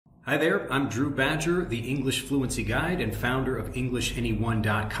Hi there, I'm Drew Badger, the English Fluency Guide and founder of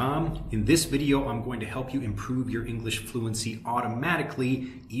EnglishAnyone.com. In this video, I'm going to help you improve your English fluency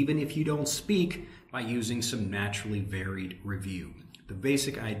automatically, even if you don't speak, by using some naturally varied review. The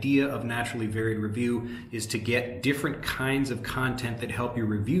basic idea of naturally varied review is to get different kinds of content that help you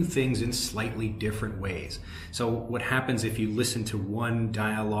review things in slightly different ways. So what happens if you listen to one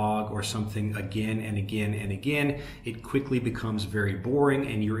dialogue or something again and again and again, it quickly becomes very boring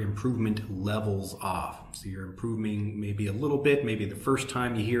and your improvement levels off. So you're improving maybe a little bit, maybe the first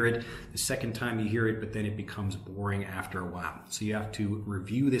time you hear it, the second time you hear it, but then it becomes boring after a while. So you have to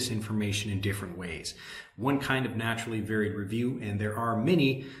review this information in different ways. One kind of naturally varied review, and there are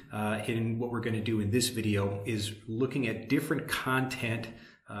many in what we're going to do in this video, is looking at different content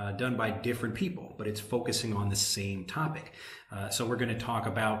done by different people, but it's focusing on the same topic. So we're going to talk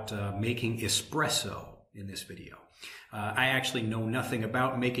about making espresso in this video. I actually know nothing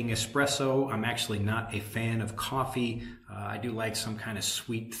about making espresso. I'm actually not a fan of coffee. I do like some kind of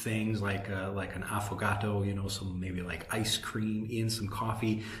sweet things like an affogato, you know, some maybe like ice cream in some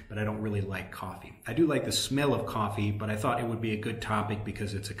coffee, but I don't really like coffee. I do like the smell of coffee, but I thought it would be a good topic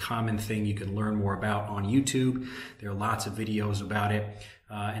because it's a common thing you can learn more about on YouTube. There are lots of videos about it.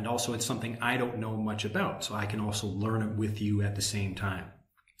 And also it's something I don't know much about, so I can also learn it with you at the same time.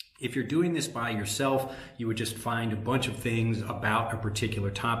 If you're doing this by yourself, you would just find a bunch of things about a particular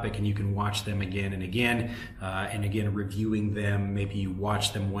topic and you can watch them again and again, reviewing them. Maybe you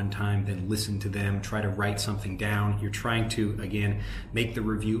watch them one time, then listen to them, try to write something down. You're trying to, again, make the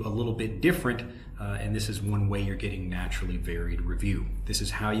review a little bit different, and this is one way you're getting naturally varied review. This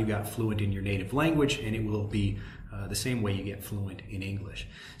is how you got fluent in your native language, and it will be the same way you get fluent in English.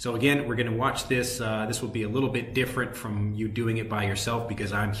 So again, we're going to watch this. This will be a little bit different from you doing it by yourself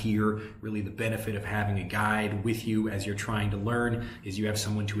because I'm here. Really the benefit of having a guide with you as you're trying to learn is you have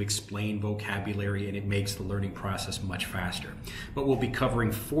someone to explain vocabulary and it makes the learning process much faster. But we'll be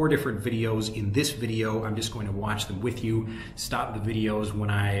covering 4 different videos in this video. I'm just going to watch them with you, stop the videos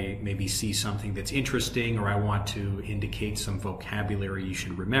when I maybe see something that's interesting or I want to indicate some vocabulary you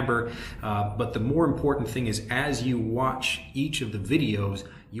should remember. But the more important thing is as you watch each of the videos,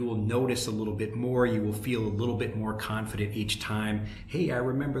 you will notice a little bit more. You will feel a little bit more confident each time. Hey, I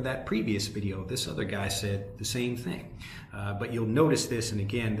remember that previous video. This other guy said the same thing. But you'll notice this, and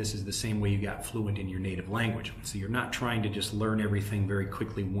again, this is the same way you got fluent in your native language. So you're not trying to just learn everything very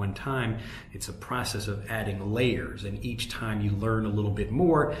quickly one time. It's a process of adding layers, and each time you learn a little bit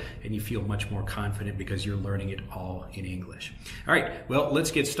more, and you feel much more confident because you're learning it all in English. All right, well,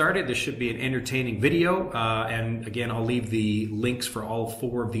 let's get started. This should be an entertaining video, and again, I'll leave the links for all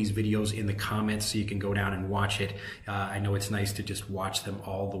 4 of these videos in the comments so you can go down and watch it. I know it's nice to just watch them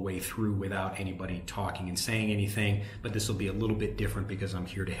all the way through without anybody talking and saying anything, but this will be a little bit different because I'm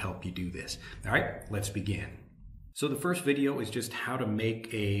here to help you do this. All right, let's begin. So the first video is just how to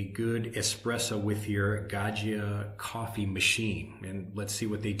make a good espresso with your Gaggia coffee machine, and let's see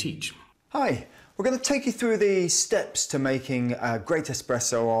what they teach. Hi, we're going to take you through the steps to making a great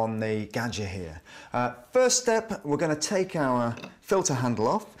espresso on the Gaggia here. First step, we're going to take our filter handle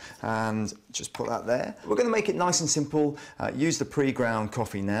off and just put that there. We're going to make it nice and simple. Use the pre-ground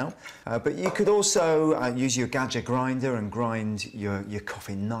coffee now, but you could also use your Gaggia grinder and grind your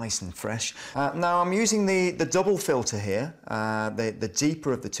coffee nice and fresh. Now I'm using the double filter here, the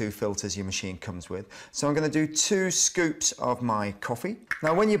deeper of the 2 filters your machine comes with. So I'm going to do 2 scoops of my coffee.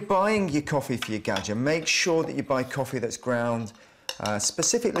 Now when you're buying your coffee for your Gaggia, make sure that you buy coffee that's ground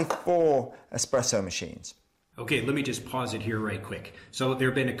specifically for espresso machines. Okay, let me just pause it here right quick. So there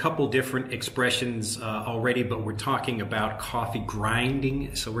have been a couple different expressions already, but we're talking about coffee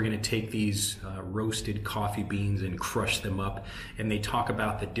grinding. So we're going to take these roasted coffee beans and crush them up, and they talk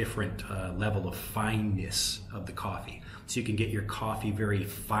about the different level of fineness of the coffee. So you can get your coffee very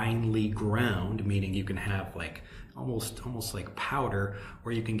finely ground, meaning you can have like almost like powder,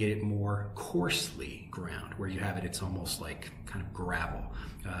 or you can get it more coarsely ground, where you have it, it's almost like kind of gravel.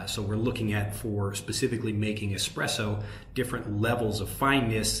 So we're looking at, for specifically making espresso, different levels of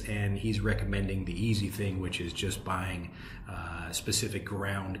fineness, and he's recommending the easy thing, which is just buying specific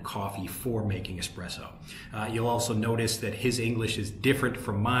ground coffee for making espresso. You'll also notice that his English is different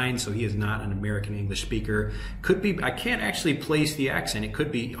from mine, so he is not an American English speaker. Could be, I can't actually place the accent. It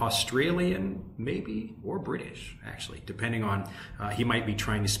could be Australian, maybe, or British, actually, depending on, he might be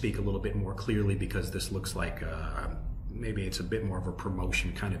trying to speak a little bit more clearly because this looks like maybe it's a bit more of a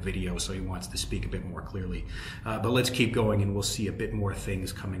promotion kind of video, so he wants to speak a bit more clearly. But let's keep going and we'll see a bit more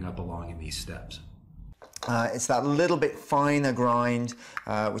things coming up along in these steps. It's that little bit finer grind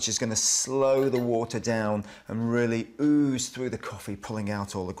which is going to slow the water down and really ooze through the coffee, pulling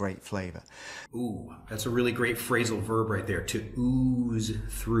out all the great flavor. Ooh, that's a really great phrasal verb right there, to ooze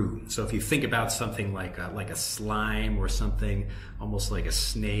through. So if you think about something like a slime or something, almost like a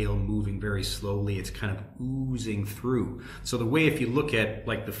snail moving very slowly, it's kind of oozing through. So the way, if you look at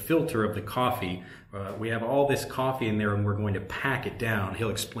like the filter of the coffee, we have all this coffee in there and we're going to pack it down. He'll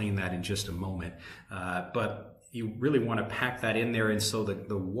explain that in just a moment. But you really want to pack that in there, and so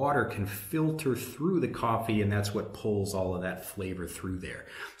the water can filter through the coffee, and that's what pulls all of that flavor through there.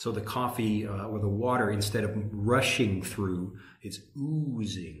 So the coffee or the water, instead of rushing through, it's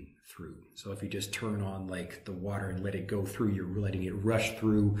oozing through. So if you just turn on like the water and let it go through, you're letting it rush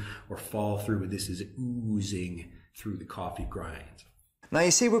through or fall through. This is oozing through the coffee grinds. Now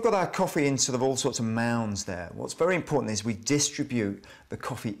you see we've got our coffee in sort of all sorts of mounds there. What's very important is we distribute the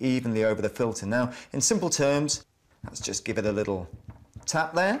coffee evenly over the filter. Now in simple terms, let's just give it a little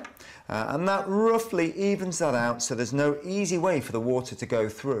tap there, and that roughly evens that out, so there's no easy way for the water to go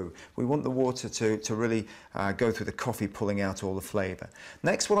through. We want the water to really go through the coffee, pulling out all the flavor.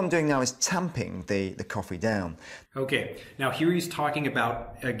 Next, what I'm doing now is tamping the coffee down. Okay, now here he's talking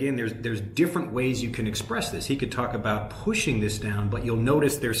about, again, there's different ways you can express this. He could talk about pushing this down, but you'll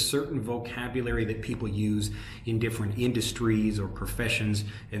notice there's certain vocabulary that people use in different industries or professions.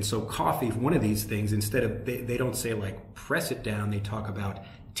 And so coffee is one of these things. Instead of, they don't say like press it down, they talk about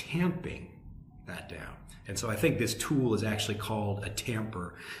tamping that down. And so I think this tool is actually called a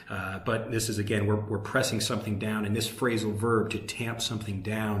tamper. But this is, again, we're pressing something down, and this phrasal verb, to tamp something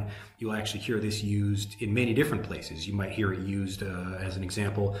down, you'll actually hear this used in many different places. You might hear it used as an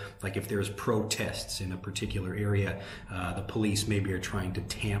example, like if there's protests in a particular area, the police maybe are trying to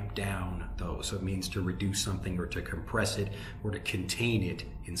tamp down those. So it means to reduce something or to compress it or to contain it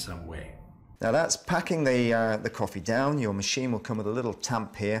in some way. Now that's packing the coffee down. Your machine will come with a little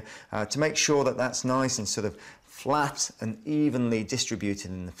tamp here to make sure that that's nice and sort of flat and evenly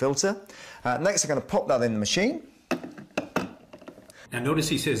distributed in the filter. Next I'm going to pop that in the machine. Now notice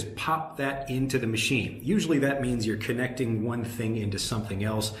he says pop that into the machine. Usually that means you're connecting one thing into something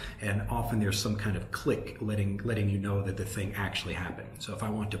else, and often there's some kind of click letting you know that the thing actually happened. So if I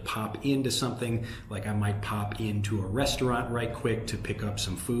want to pop into something, like I might pop into a restaurant right quick to pick up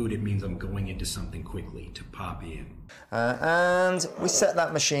some food, it means I'm going into something quickly, to pop in. And we set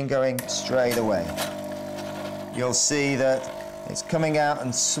that machine going straight away. You'll see that it's coming out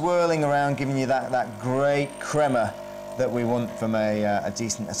and swirling around, giving you that great crema that we want from a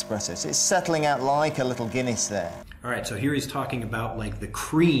decent espresso. So it's settling out like a little Guinness there. All right, so here he's talking about like the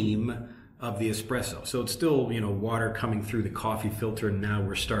cream of the espresso. So it's still, water coming through the coffee filter, and now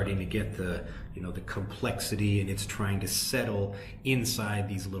we're starting to get the, the complexity, and it's trying to settle inside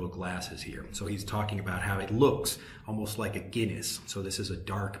these little glasses here. So he's talking about how it looks almost like a Guinness. So this is a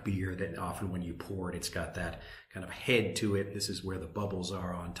dark beer that often when you pour it, it's got that kind of head to it. This is where the bubbles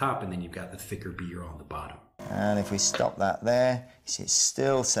are on top, and then you've got the thicker beer on the bottom. And if we stop that there, you see it's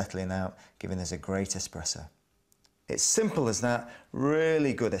still settling out, giving us a great espresso. It's simple as that.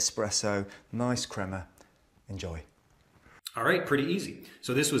 Really good espresso, nice crema. Enjoy. All right, pretty easy.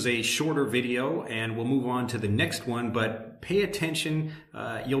 So this was a shorter video, and we'll move on to the next one, but pay attention.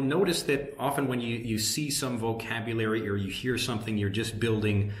 You'll notice that often when you see some vocabulary or you hear something, you're just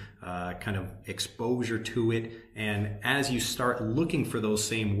building kind of exposure to it. And as you start looking for those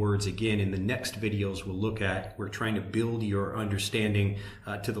same words again in the next videos we're trying to build your understanding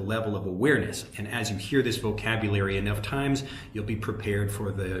to the level of awareness. And as you hear this vocabulary enough times, you'll be prepared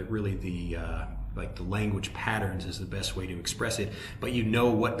for the language patterns is the best way to express it, but you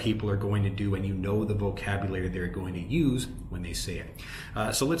know what people are going to do, and you know the vocabulary they're going to use when they say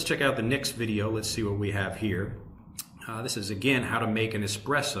it. So let's check out the next video. Let's see what we have here. This is again how to make an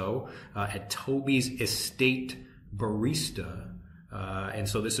espresso at Toby's Estate Barista. And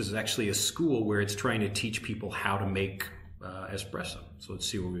so this is actually a school where it's trying to teach people how to make espresso. So let's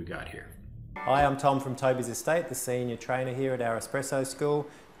see what we've got here. Hi, I'm Tom from Toby's Estate, the senior trainer here at our espresso school.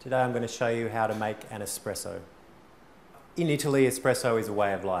 Today I'm going to show you how to make an espresso. In Italy, espresso is a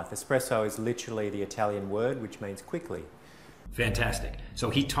way of life. Espresso is literally the Italian word which means quickly. Fantastic. So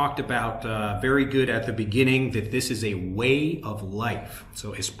he talked about very good at the beginning that this is a way of life.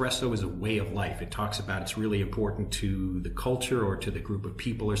 So espresso is a way of life. It talks about it's really important to the culture or to the group of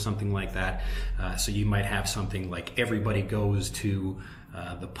people or something like that. So you might have something like everybody goes to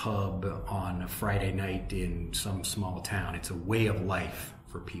the pub on a Friday night in some small town. It's a way of life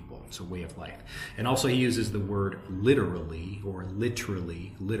for people. It's a way of life. And also he uses the word literally or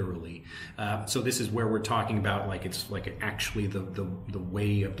literally. So this is where we're talking about like it's like actually the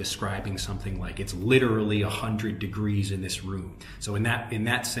way of describing something, like it's literally 100 degrees in this room. So in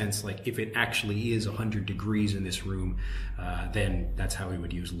that sense, like if it actually is 100 degrees in this room, then that's how we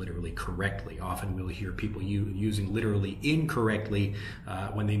would use literally correctly. Often we'll hear people using literally incorrectly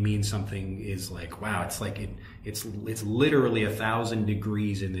when they mean something is like, wow, it's like it's literally 1,000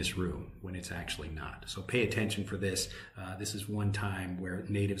 degrees in this room, when it's actually not. So pay attention for this. This is one time where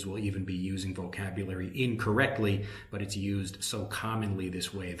natives will even be using vocabulary incorrectly, but it's used so commonly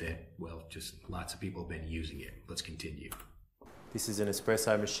this way that, well, just lots of people have been using it. Let's continue. This is an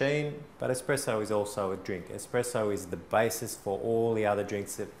espresso machine, but espresso is also a drink. Espresso is the basis for all the other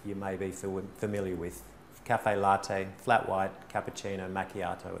drinks that you may be familiar with. Cafe latte, flat white, cappuccino,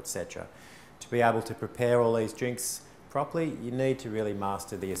 macchiato, etc. To be able to prepare all these drinks properly, you need to really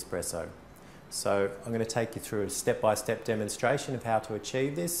master the espresso. So I'm going to take you through a step-by-step demonstration of how to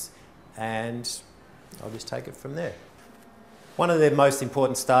achieve this, and I'll just take it from there. One of the most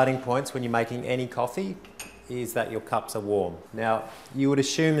important starting points when you're making any coffee is that your cups are warm. Now, you would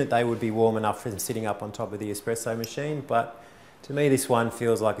assume that they would be warm enough from sitting up on top of the espresso machine, but to me this one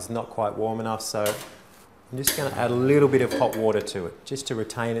feels like it's not quite warm enough, so I'm just going to add a little bit of hot water to it, just to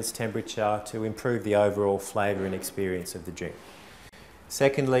retain its temperature, to improve the overall flavour and experience of the drink.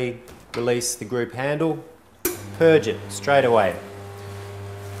 Secondly, release the group handle, purge it straight away.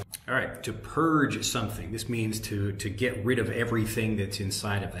 All right, to purge something, this means to get rid of everything that's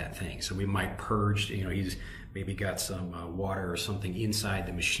inside of that thing. So we might purge, he's maybe got some water or something inside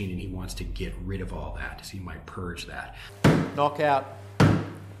the machine and he wants to get rid of all that. So you might purge that. Knock out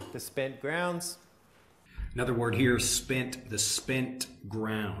the spent grounds. Another word here, spent, the spent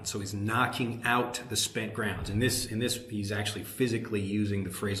ground. So he's knocking out the spent grounds. In this, he's actually physically using the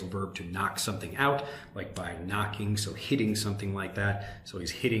phrasal verb to knock something out, like by knocking, so hitting something like that. So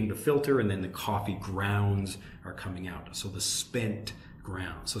he's hitting the filter and then the coffee grounds are coming out. So the spent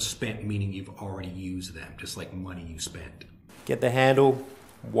ground. So spent meaning you've already used them, just like money you spent. Get the handle,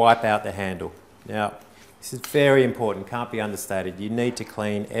 wipe out the handle. Now, this is very important, can't be understated. You need to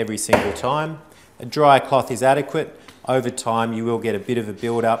clean every single time. A dry cloth is adequate. Over time you will get a bit of a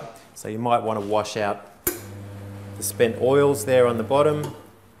build-up, so you might want to wash out the spent oils there on the bottom.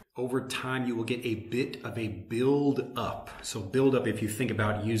 Over time you will get a bit of a build-up. So build-up, if you think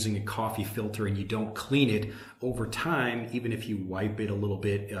about using a coffee filter and you don't clean it, over time, even if you wipe it a little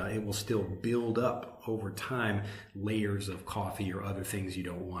bit, it will still build up over time layers of coffee or other things you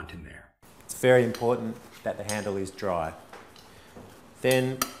don't want in there. It's very important that the handle is dry.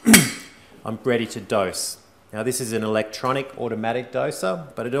 Then I'm ready to dose. Now this is an electronic automatic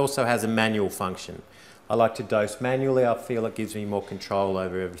doser, but it also has a manual function. I like to dose manually. I feel it gives me more control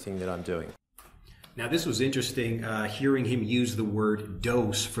over everything that I'm doing. Now this was interesting, hearing him use the word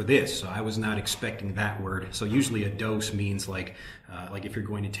dose for this. So I was not expecting that word. So usually a dose means like if you're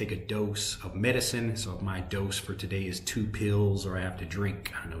going to take a dose of medicine. So if my dose for today is 2 pills, or I have to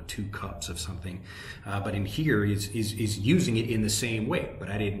drink, I don't know, 2 cups of something. But in here he's using it in the same way. But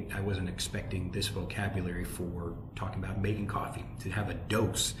I wasn't expecting this vocabulary for talking about making coffee, to have a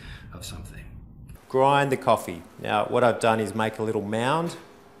dose of something. Grind the coffee. Now what I've done is make a little mound,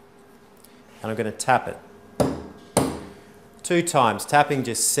 and I'm going to tap it 2 times. Tapping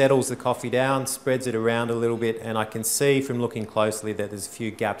just settles the coffee down, spreads it around a little bit, and I can see from looking closely that there's a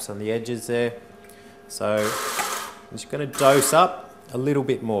few gaps on the edges there. So I'm just going to dose up a little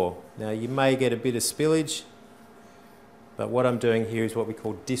bit more. Now you may get a bit of spillage, but what I'm doing here is what we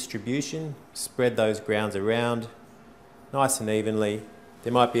call distribution. Spread those grounds around nice and evenly.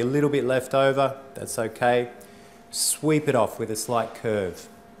 There might be a little bit left over, that's okay. Sweep it off with a slight curve.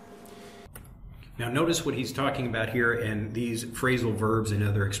 Now notice what he's talking about here, and these phrasal verbs and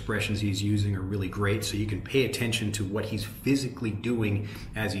other expressions he's using are really great, so you can pay attention to what he's physically doing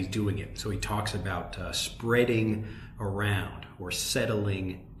as he's doing it. So he talks about spreading around or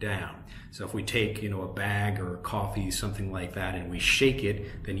settling down. So if we take, a bag or coffee, something like that, and we shake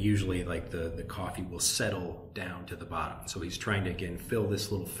it, then usually like the coffee will settle down to the bottom. So he's trying to, again, fill this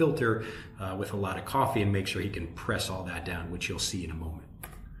little filter with a lot of coffee and make sure he can press all that down, which you'll see in a moment.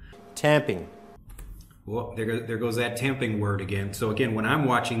 Tamping. Well, there goes that tamping word again. So again, when I'm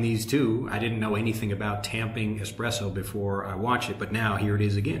watching these two, I didn't know anything about tamping espresso before I watch it, but now here it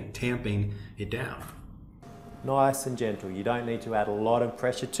is again, tamping it down. Nice and gentle. You don't need to add a lot of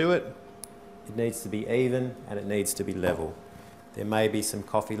pressure to it. It needs to be even and it needs to be level. There may be some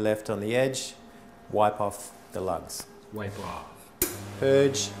coffee left on the edge. Wipe off the lugs. Wipe off.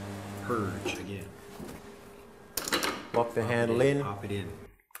 Purge. Purge again. Lock the handle in. Pop it in.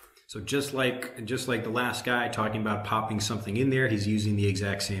 So just like the last guy talking about popping something in there, he's using the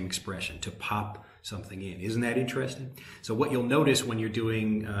exact same expression, to pop something in. Isn't that interesting? So what you'll notice when you're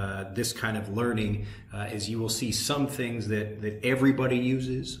doing this kind of learning is you will see some things that everybody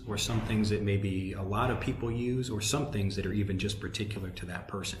uses, or some things that maybe a lot of people use, or some things that are even just particular to that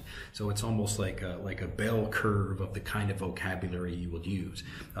person. So it's almost like a bell curve of the kind of vocabulary you will use.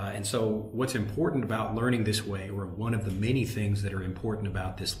 And so what's important about learning this way, or one of the many things that are important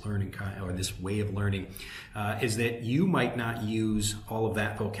about this learning or this way of learning, is that you might not use all of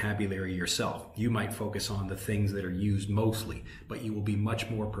that vocabulary yourself. You might focus on the things that are used mostly, but you will be much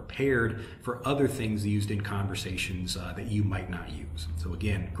more prepared for other things used in conversations that you might not use. So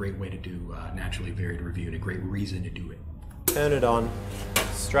again, great way to do naturally varied review, and a great reason to do it. Turn it on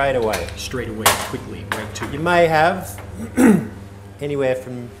straight away. Straight away, quickly, right to You may have anywhere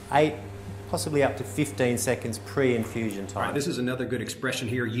from 8, possibly up to 15 seconds pre-infusion time. All right, this is another good expression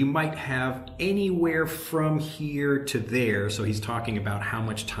here. You might have anywhere from here to there. So he's talking about how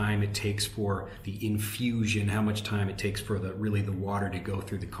much time it takes for the infusion, how much time it takes for the water to go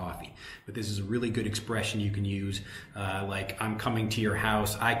through the coffee. But this is a really good expression you can use, like I'm coming to your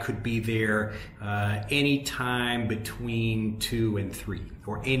house. I could be there any time between 2 and 3,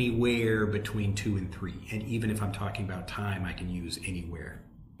 or anywhere between 2 and 3. And even if I'm talking about time, I can use anywhere.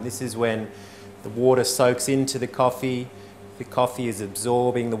 This is when the water soaks into the coffee is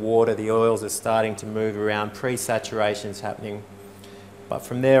absorbing the water, the oils are starting to move around, pre-saturation is happening. But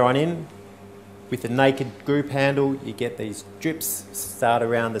from there on in, with the naked group handle, you get these drips start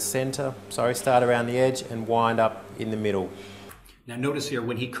around the edge and wind up in the middle. Now notice here,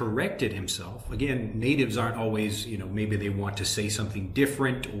 when he corrected himself, again, natives aren't always, maybe they want to say something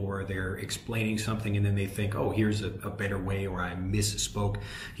different, or they're explaining something and then they think, oh, here's a better way, or I misspoke.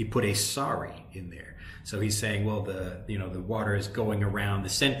 He put a sorry in there. So he's saying, well, the water is going around the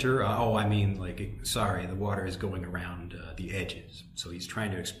center. Sorry, the water is going around the edges. So he's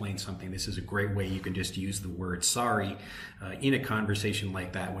trying to explain something. This is a great way you can just use the word sorry in a conversation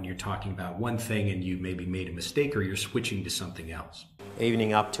like that when you're talking about one thing and you maybe made a mistake, or you're switching to something else.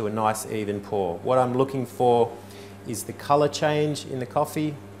 Evening up to a nice even pour. What I'm looking for is the color change in the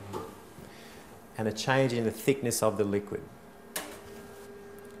coffee and a change in the thickness of the liquid.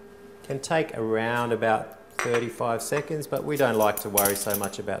 Can take around about 35 seconds, but we don't like to worry so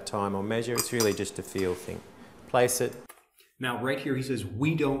much about time or measure. It's really just a feel thing. Place it. Now right here he says,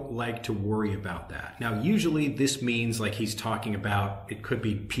 we don't like to worry about that. Now usually this means like he's talking about, it could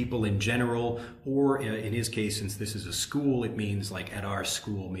be people in general, or in his case, since this is a school, it means like at our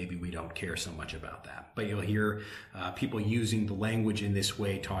school maybe we don't care so much about that. But you'll hear people using the language in this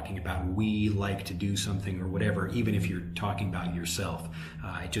way, talking about we like to do something or whatever, even if you're talking about yourself.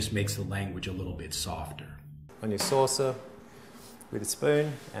 It just makes the language a little bit softer. On your saucer with a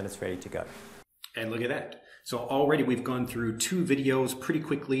spoon, and it's ready to go. And look at that. So already we've gone through 2 videos pretty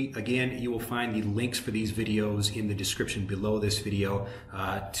quickly. Again, you will find the links for these videos in the description below this video,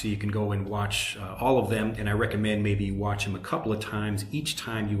 so you can go and watch all of them. And I recommend maybe you watch them a couple of times. Each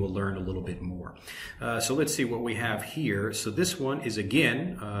time you will learn a little bit more. So let's see what we have here. So this one is,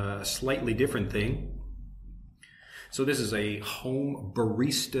 again, a slightly different thing. So this is a Home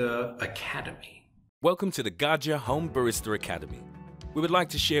Barista Academy. Welcome to the Gaja Home Barista Academy. We would like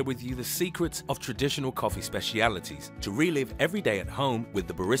to share with you the secrets of traditional coffee specialities to relive every day at home with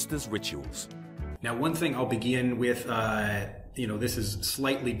the barista's rituals. Now, one thing I'll begin with, this is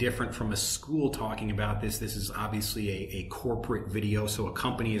slightly different from a school talking about this. This is obviously a corporate video, so a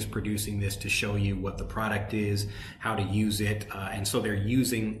company is producing this to show you what the product is, how to use it, and so they're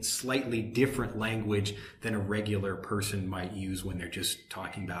using slightly different language than a regular person might use when they're just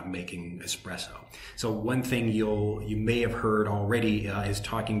talking about making espresso. So one thing you may have heard already is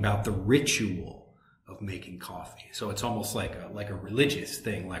talking about the ritual of making coffee. So it's almost like a religious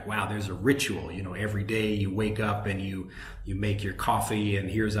thing, like, wow, there's a ritual, every day you wake up and you make your coffee, and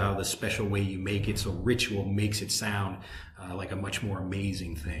here's how the special way you make it. So ritual makes it sound like a much more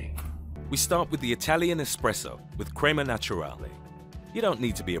amazing thing. We start with the Italian espresso with crema naturale. You don't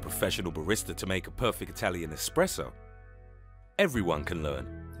need to be a professional barista to make a perfect Italian espresso. Everyone can learn.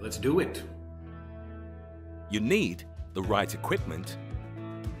 Let's do it. You need the right equipment,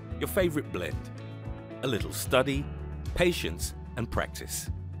 your favorite blend, a little study, patience, and practice.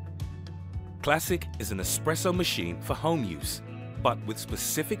 Classic is an espresso machine for home use, but with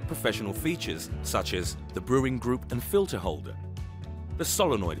specific professional features such as the brewing group and filter holder, the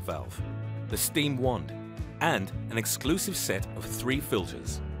solenoid valve, the steam wand, and an exclusive set of 3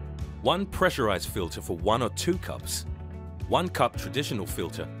 filters. 1 pressurized filter for 1 or 2 cups, 1 cup traditional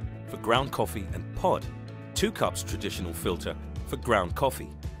filter for ground coffee and pod, 2 cups traditional filter for ground coffee,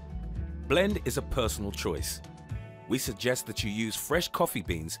 blend is a personal choice. We suggest that you use fresh coffee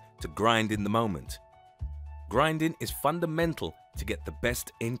beans to grind in the moment. Grinding is fundamental to get the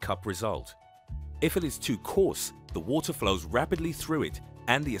best in-cup result. If it is too coarse, the water flows rapidly through it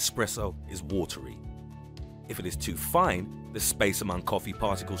and the espresso is watery. If it is too fine, the space among coffee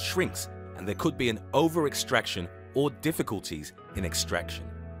particles shrinks and there could be an over-extraction or difficulties in extraction.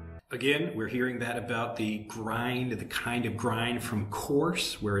 Again, we're hearing that about the grind, the kind of grind from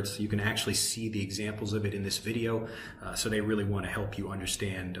coarse, where you can actually see the examples of it in this video. So they really want to help you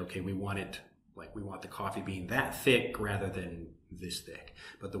understand, okay, we want the coffee bean that thick rather than this thick.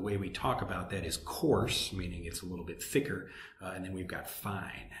 But the way we talk about that is coarse, meaning it's a little bit thicker. And then we've got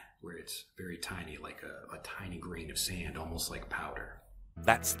fine, where it's very tiny, like a tiny grain of sand, almost like powder.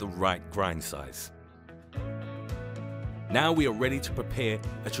 That's the right grind size. Now we are ready to prepare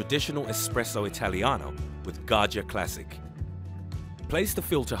a traditional espresso Italiano with Gaggia Classic. Place the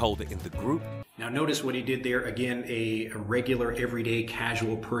filter holder in the group. Now notice what he did there. Again, a regular, everyday,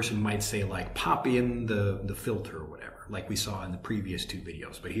 casual person might say like pop in the filter or whatever, like we saw in the previous two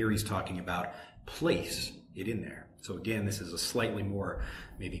videos. But here he's talking about place it in there. So again, this is a slightly more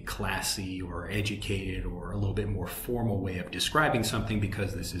maybe classy or educated or a little bit more formal way of describing something,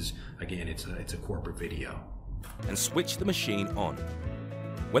 because this is, again, it's a corporate video. And switch the machine on.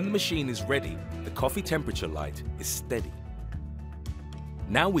 When the machine is ready, the coffee temperature light is steady.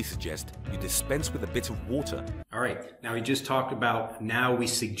 Now we suggest you dispense with a bit of water. All right, now we just talked about, now we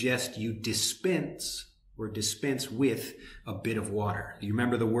suggest you dispense with a bit of water. Do you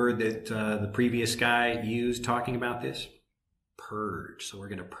remember the word that the previous guy used talking about this? Purge. So we're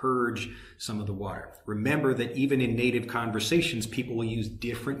going to purge some of the water. Remember that even in native conversations, people will use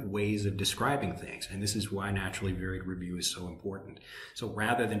different ways of describing things. And this is why naturally varied review is so important. So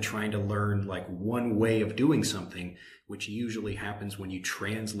rather than trying to learn like one way of doing something, which usually happens when you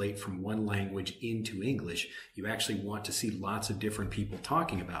translate from one language into English, you actually want to see lots of different people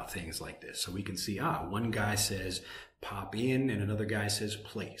talking about things like this. So we can see, one guy says pop in and another guy says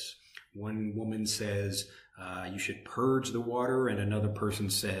place. One woman says, you should purge the water, and another person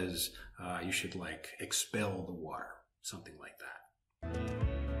says you should like expel the water, something like that.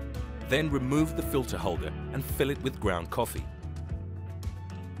 Then remove the filter holder and fill it with ground coffee.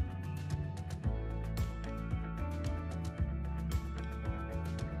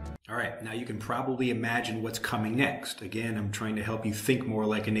 All right, now you can probably imagine what's coming next. Again, I'm trying to help you think more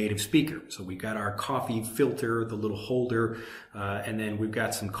like a native speaker. So we got our coffee filter, the little holder, and then we've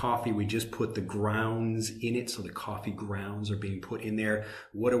got some coffee. We just put the grounds in it, so the coffee grounds are being put in there.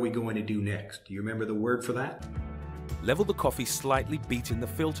 What are we going to do next? Do you remember the word for that? Level the coffee slightly, beat in the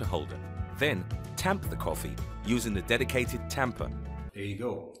filter holder. Then tamp the coffee using the dedicated tamper. There you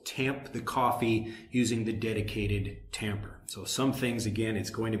go. Tamp the coffee using the dedicated tamper. So some things, again, it's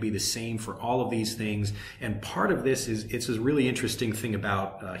going to be the same for all of these things. And part of this is, it's a really interesting thing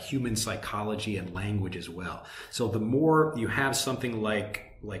about human psychology and language as well. So the more you have something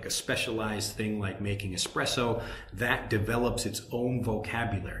like a specialized thing like making espresso, that develops its own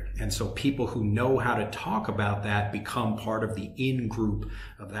vocabulary. And so people who know how to talk about that become part of the in-group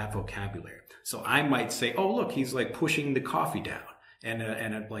of that vocabulary. So I might say, oh, look, he's like pushing the coffee down.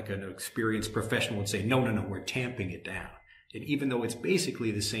 And like an experienced professional would say, no, we're tamping it down. And even though it's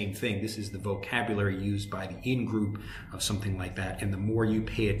basically the same thing, this is the vocabulary used by the in-group of something like that. And the more you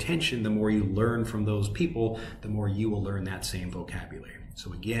pay attention, the more you learn from those people, the more you will learn that same vocabulary.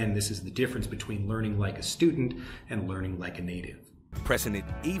 So again, this is the difference between learning like a student and learning like a native. Pressing it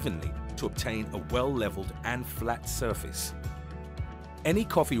evenly to obtain a well-leveled and flat surface. Any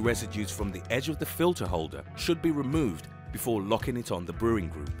coffee residues from the edge of the filter holder should be removed before locking it on the brewing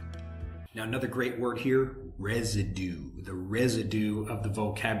group. Now another great word here, residue. The residue of the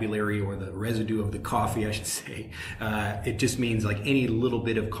vocabulary, or the residue of the coffee, I should say. It just means like any little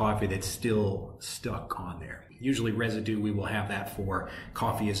bit of coffee that's still stuck on there. Usually residue, we will have that for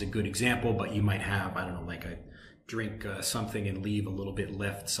coffee as a good example, but you might have, I don't know, like I drink something and leave a little bit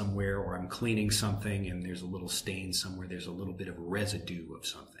left somewhere, or I'm cleaning something and there's a little stain somewhere, there's a little bit of residue of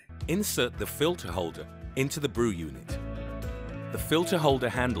something. Insert the filter holder into the brew unit. The filter holder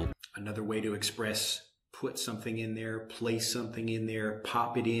handle. Another way to express put something in there, place something in there,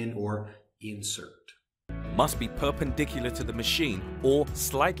 pop it in, or insert. Must be perpendicular to the machine or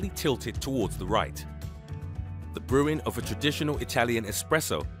slightly tilted towards the right. The brewing of a traditional Italian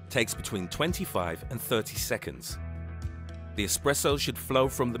espresso takes between 25 and 30 seconds. The espresso should flow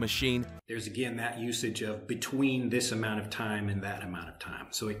from the machine. There's again that usage of between this amount of time and that amount of time.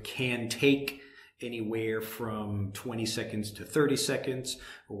 So it can take anywhere from 20 seconds to 30 seconds,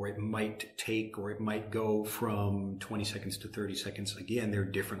 or it might go from 20 seconds to 30 seconds. Again, there are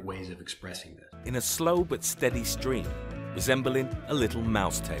different ways of expressing this. In a slow but steady stream, resembling a little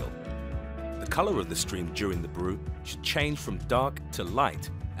mouse tail. The color of the stream during the brew should change from dark to light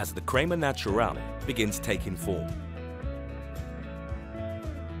as the crema natural begins taking form.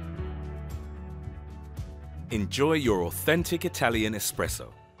 Enjoy your authentic Italian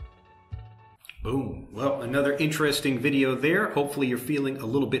espresso. Boom. Well, another interesting video there. Hopefully you're feeling a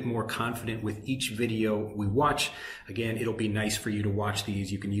little bit more confident with each video we watch. Again, it'll be nice for you to watch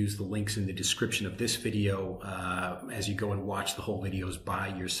these. You can use the links in the description of this video as you go and watch the whole videos by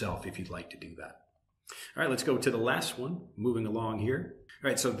yourself if you'd like to do that. All right, let's go to the last one. Moving along here. All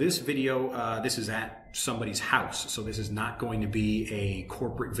right, so this video, this is at somebody's house. So this is not going to be a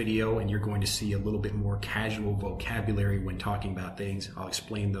corporate video, and you're going to see a little bit more casual vocabulary when talking about things. I'll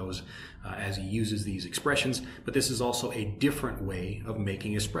explain those as he uses these expressions, but this is also a different way of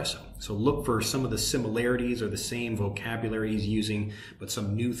making espresso. So look for some of the similarities or the same vocabulary he's using, but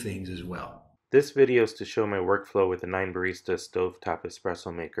some new things as well. This video is to show my workflow with the 9 Barista stovetop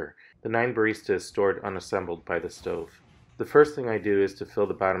espresso maker. The 9 Barista is stored unassembled by the stove. The first thing I do is to fill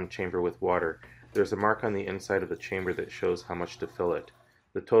the bottom chamber with water. There's a mark on the inside of the chamber that shows how much to fill it.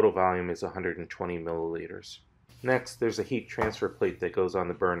 The total volume is 120 milliliters. Next, there's a heat transfer plate that goes on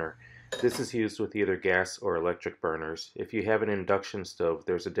the burner. This is used with either gas or electric burners. If you have an induction stove,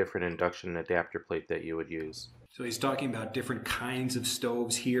 there's a different induction adapter plate that you would use. So he's talking about different kinds of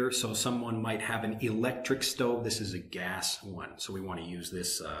stoves here. So someone might have an electric stove. This is a gas one. So we want to use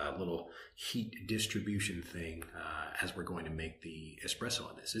this little heat distribution thing as we're going to make the espresso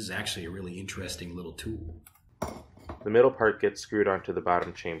on this. This is actually a really interesting little tool. The middle part gets screwed onto the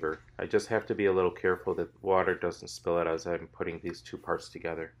bottom chamber. I just have to be a little careful that water doesn't spill out as I'm putting these two parts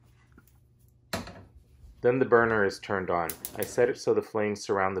together. Then the burner is turned on. I set it so the flames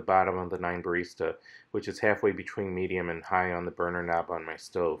surround the bottom of the 9 Barista, which is halfway between medium and high on the burner knob on my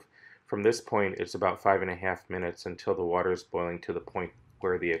stove. From this point, it's about 5.5 minutes until the water is boiling to the point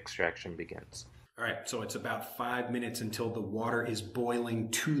where the extraction begins. All right, so it's about 5 minutes until the water is boiling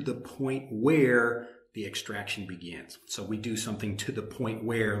to the point where the extraction begins. So we do something to the point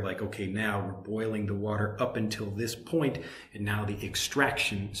where, like, okay, now we're boiling the water up until this point, and now the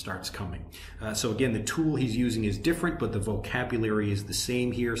extraction starts coming. So again, the tool he's using is different, but the vocabulary is the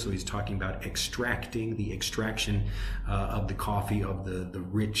same here. So he's talking about extracting, the extraction of the coffee, of the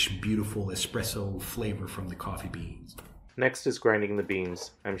rich, beautiful espresso flavor from the coffee beans. Next is grinding the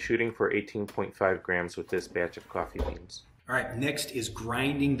beans. I'm shooting for 18.5 grams with this batch of coffee beans. All right, next is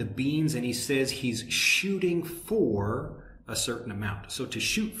grinding the beans, and he says he's shooting for a certain amount. So to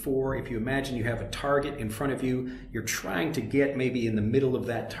shoot for, if you imagine you have a target in front of you, you're trying to get maybe in the middle of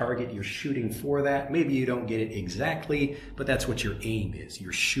that target, you're shooting for that. Maybe you don't get it exactly, but that's what your aim is.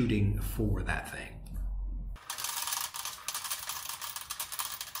 You're shooting for that thing.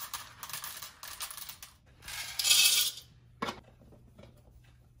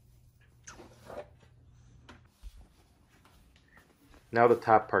 Now the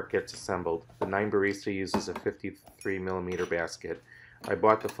top part gets assembled. The 9 Barista uses a 53mm basket. I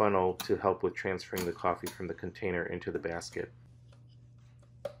bought the funnel to help with transferring the coffee from the container into the basket.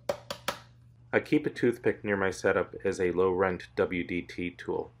 I keep a toothpick near my setup as a low-rent WD-T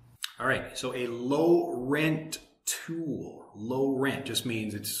tool. All right, so a low-rent tool. Low rent just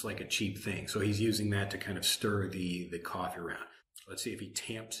means it's like a cheap thing. So he's using that to kind of stir the coffee around. Let's see if he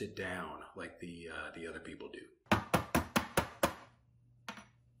tamps it down like the other people do.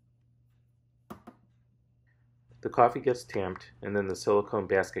 The coffee gets tamped, and then the silicone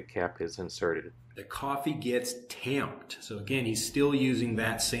basket cap is inserted. The coffee gets tamped. So again, he's still using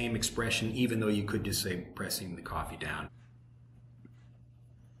that same expression, even though you could just say pressing the coffee down.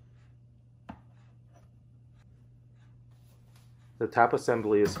 The top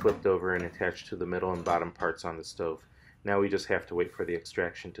assembly is flipped over and attached to the middle and bottom parts on the stove. Now we just have to wait for the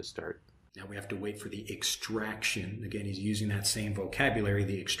extraction to start. Now we have to wait for the extraction. Again, he's using that same vocabulary,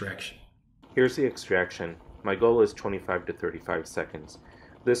 the extraction. Here's the extraction. My goal is 25 to 35 seconds.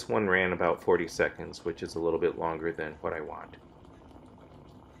 This one ran about 40 seconds, which is a little bit longer than what I want.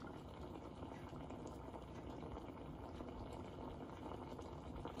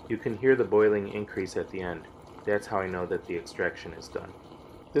 You can hear the boiling increase at the end. That's how I know that the extraction is done.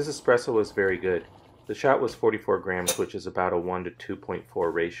 This espresso was very good. The shot was 44 grams, which is about a 1 to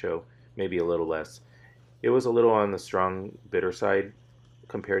 2.4 ratio, maybe a little less. It was a little on the strong bitter side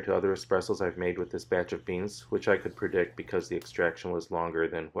compared to other espressos I've made with this batch of beans, which I could predict because the extraction was longer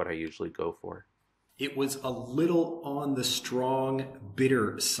than what I usually go for. It was a little on the strong,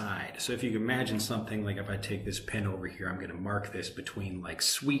 bitter side. So if you can imagine something like if I take this pen over here, I'm going to mark this between like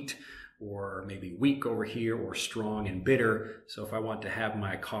sweet or maybe weak over here or strong and bitter. So if I want to have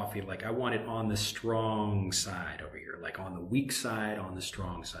my coffee, like I want it on the strong side over here, like on the weak side, on the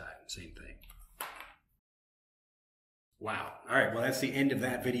strong side, same thing. Wow. All right. Well, that's the end of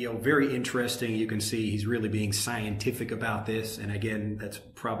that video. Very interesting. You can see he's really being scientific about this. And again, that's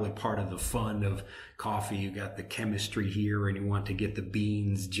probably part of the fun of coffee. You got the chemistry here and you want to get the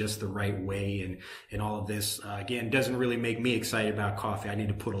beans just the right way and all of this. Again, doesn't really make me excited about coffee. I need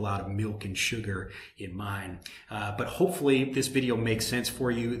to put a lot of milk and sugar in mine. But hopefully this video makes sense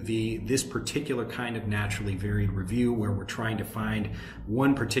for you. This particular kind of naturally varied review where we're trying to find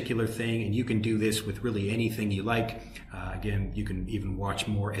one particular thing, and you can do this with really anything you like. Again, you can even watch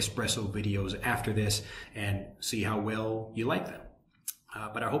more espresso videos after this and see how well you like them.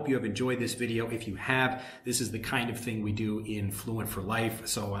 But I hope you have enjoyed this video. If you have, this is the kind of thing we do in Fluent for Life.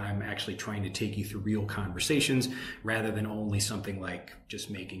 So I'm actually trying to take you through real conversations rather than only something like just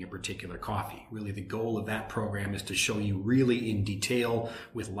making a particular coffee. Really, the goal of that program is to show you really in detail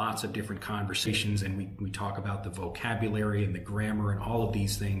with lots of different conversations. And we talk about the vocabulary and the grammar and all of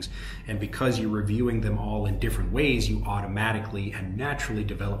these things. And because you're reviewing them all in different ways, you automatically and naturally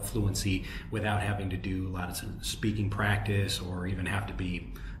develop fluency without having to do a lot of speaking practice or even have to be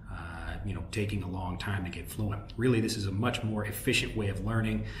taking a long time to get fluent. Really, this is a much more efficient way of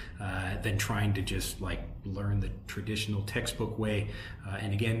learning than trying to just like learn the traditional textbook way.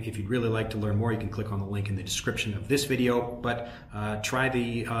 And again, if you'd really like to learn more, you can click on the link in the description of this video, but try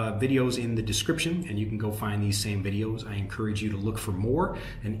the videos in the description and you can go find these same videos. I encourage you to look for more,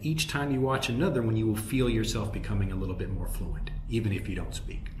 and each time you watch another one, you will feel yourself becoming a little bit more fluent, even if you don't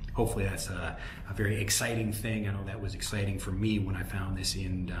speak. Hopefully that's a very exciting thing. I know that was exciting for me when I found this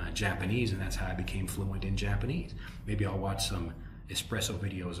in Japanese, and that's how I became fluent in Japanese. Maybe I'll watch some espresso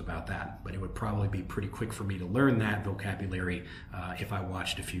videos about that, but it would probably be pretty quick for me to learn that vocabulary if I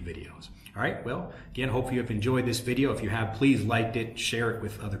watched a few videos. All right, well, again, hopefully you have enjoyed this video. If you have, please like it, share it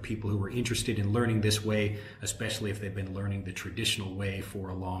with other people who are interested in learning this way, especially if they've been learning the traditional way for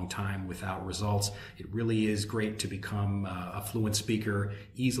a long time without results. It really is great to become a fluent speaker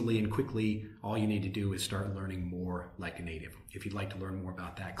easily and quickly. All you need to do is start learning more like a native. If you'd like to learn more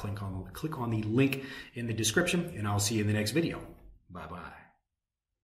about that, click on the link in the description, and I'll see you in the next video. Bye-bye.